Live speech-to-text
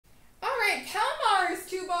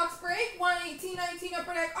box break, 1 18-19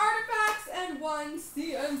 Upper Deck Artifacts, and 1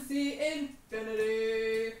 CNC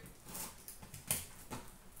Infinity.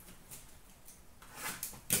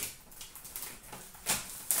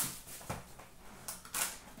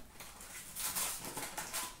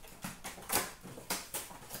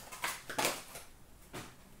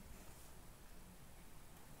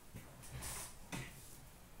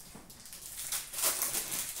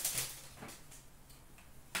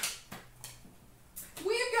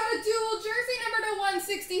 Dual jersey number to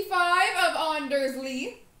 165 of Anders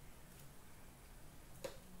Lee.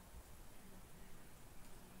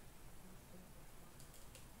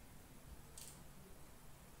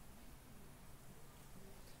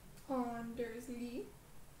 Anders Lee.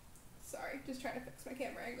 Sorry, just trying to fix my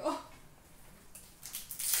camera angle.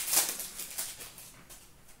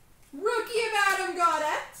 Rookie of Adam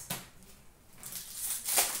Gaudette.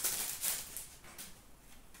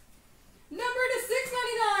 Number to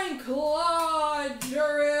 699,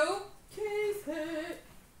 CloutsnChara. Case hit.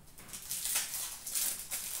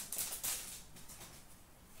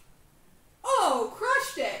 Oh,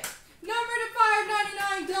 crushed it. Number to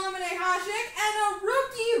 599, Dominic Hasek. And a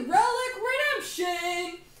rookie relic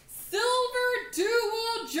redemption. Silver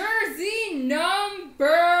dual jersey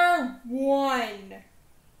number 1.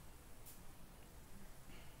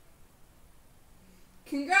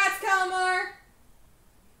 Congrats, Kalmar.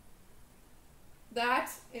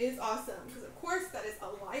 That is awesome, because of course that is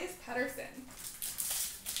Elias Pettersson.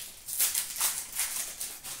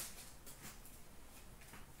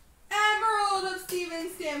 Emerald of Steven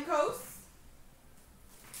Stamkos.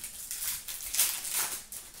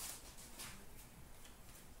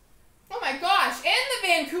 Oh my gosh, and the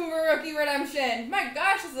Vancouver rookie redemption. My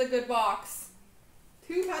gosh, this is a good box.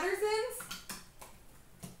 2 Petterssons.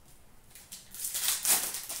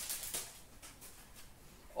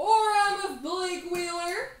 Orem of Blake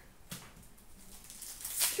Wheeler.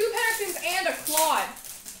 2 Petterssons and a Claude.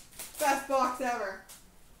 Best box ever.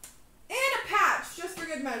 And a patch, just for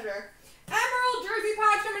good measure. Emerald jersey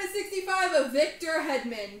patch number to 65 of Victor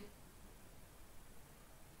Hedman.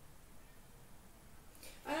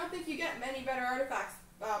 I don't think you get many better artifacts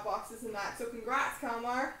boxes than that, so congrats,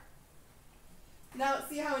 Kalmar. Now let's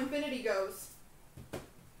see how Infinity goes.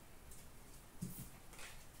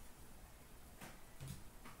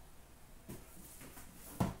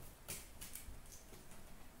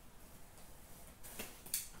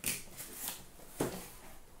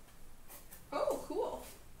 Oh, cool.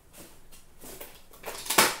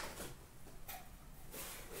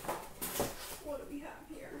 What do we have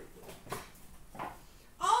here?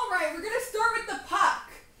 All right, we're going to start with the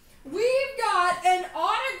puck. We've got an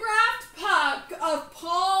autographed puck of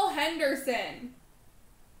Paul Henderson.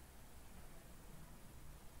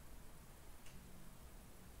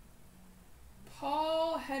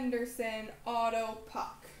 Paul Henderson auto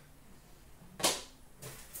puck.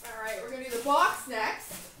 All right, we're going to do the box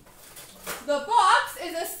next. The box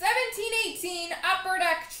is a 17-18 Upper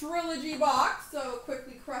Deck Trilogy box, so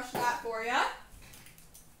quickly crush that for you.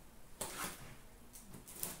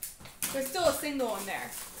 There's still a single in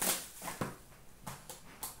there.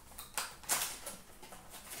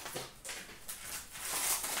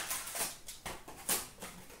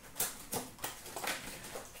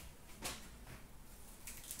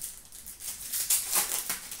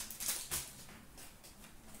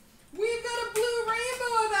 We've got a blue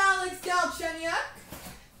rainbow of Alex Galchenyuk.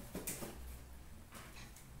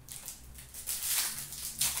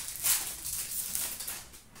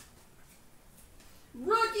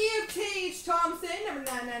 Rookie of Tage Thompson, number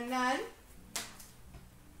 999.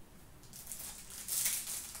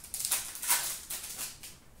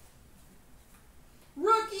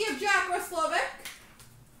 Rookie of Jack Roslovic,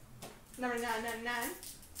 number 999.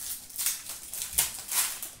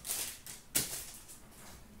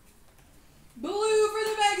 Blue for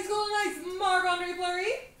the Vegas Golden Knights, Marc-Andre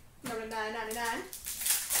Fleury, number 999.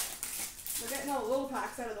 We're getting all the little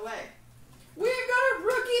packs out of the way. We've got a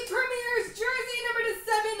rookie premieres jersey number to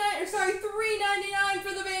 399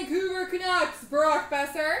 for the Vancouver Canucks, Brock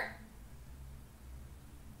Besser.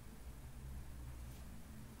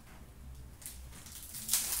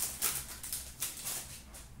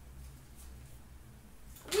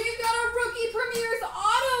 We've got a rookie premieres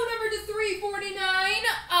auto number to 349,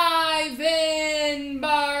 Ivan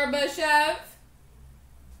Barbashev.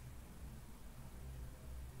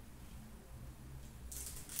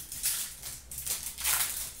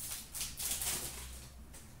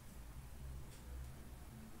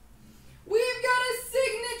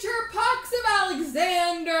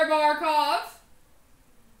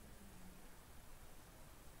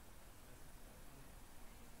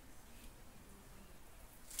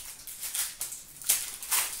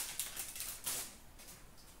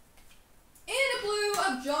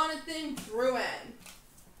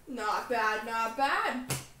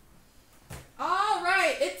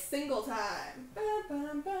 single time. Bum,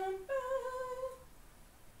 bum, bum, bum.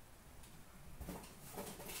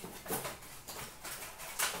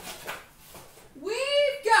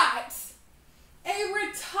 We've got a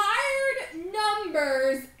retired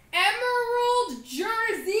numbers emerald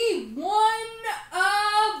jersey,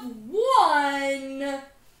 1/1,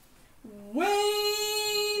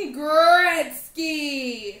 Wayne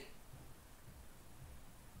Gretzky.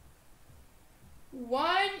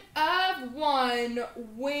 1/1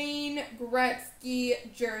 Wayne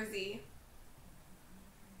Gretzky jersey.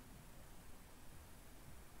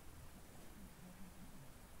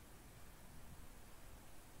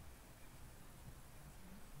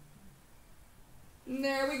 And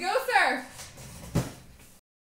there we go, sir.